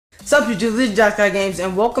Sup YouTube, this is Jack Games,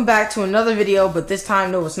 and welcome back to another video, but this time,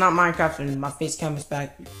 no, it's not Minecraft, and my face cam is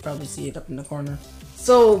back. You can probably see it up in the corner.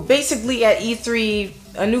 So, basically, at E3,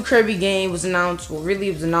 a new Kirby game was announced, well, really,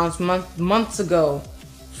 it was announced months ago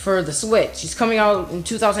for the Switch. It's coming out in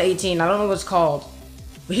 2018, I don't know what it's called.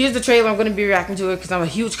 But here's the trailer, I'm going to be reacting to it, because I'm a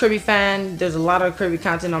huge Kirby fan. There's a lot of Kirby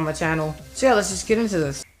content on my channel. So yeah, let's just get into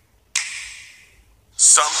this.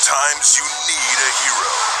 Sometimes you need a hero.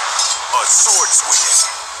 A sword swinging,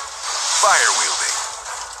 fire wielding,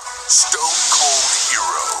 stone cold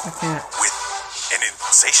hero with an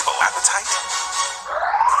insatiable appetite.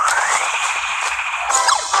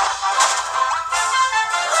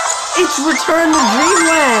 It's Return to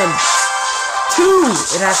Dreamland 2,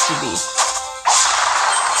 it has to be.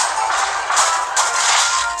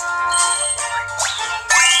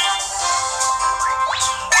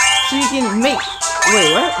 So you can make,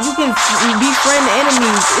 wait, what? You can befriend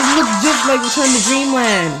enemies. It looks just like Return to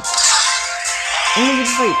Dreamland. Only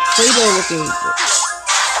it's like Play-Doh looking.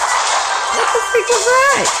 What the freak was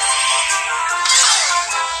that?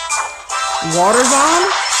 Water bomb?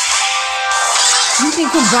 You can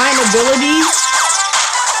combine abilities?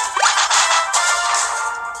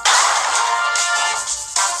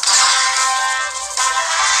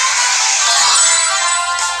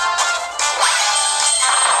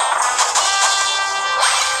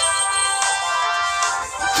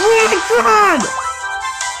 Oh my god!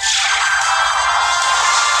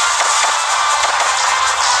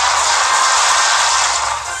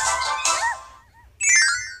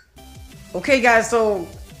 Okay guys, so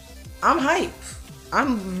I'm hype.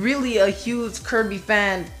 I'm really a huge Kirby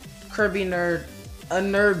fan, Kirby nerd, a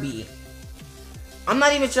nerbie. I'm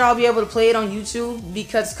not even sure I'll be able to play it on YouTube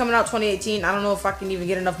because it's coming out 2018. I don't know if I can even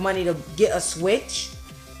get enough money to get a Switch.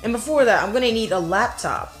 And before that, I'm gonna need a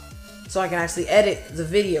laptop so I can actually edit the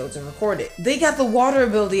videos and record it. They got the water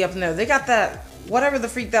ability up in there. They got that, whatever the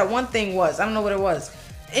freak that one thing was. I don't know what it was.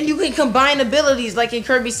 And you can combine abilities like in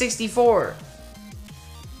Kirby 64.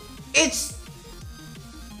 It's...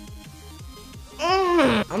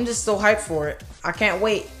 I'm just so hyped for it. I can't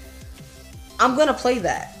wait. I'm gonna play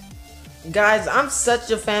that. Guys, I'm such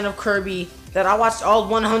a fan of Kirby that I watched all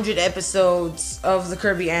 100 episodes of the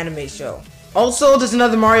Kirby anime show. Also, there's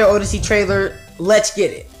another Mario Odyssey trailer. Let's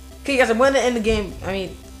get it. Okay guys, I'm gonna end the game. I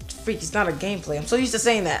mean, freak, it's not a gameplay. I'm so used to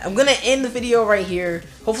saying that. I'm gonna end the video right here.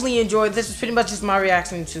 Hopefully you enjoyed. This was pretty much just my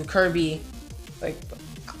reaction to Kirby. Like,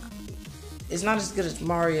 it's not as good as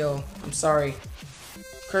Mario. I'm sorry.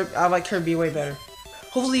 I like Kirby way better.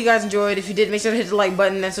 Hopefully you guys enjoyed. If you did, make sure to hit the like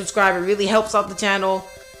button and subscribe. It really helps out the channel.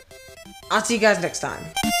 I'll see you guys next time.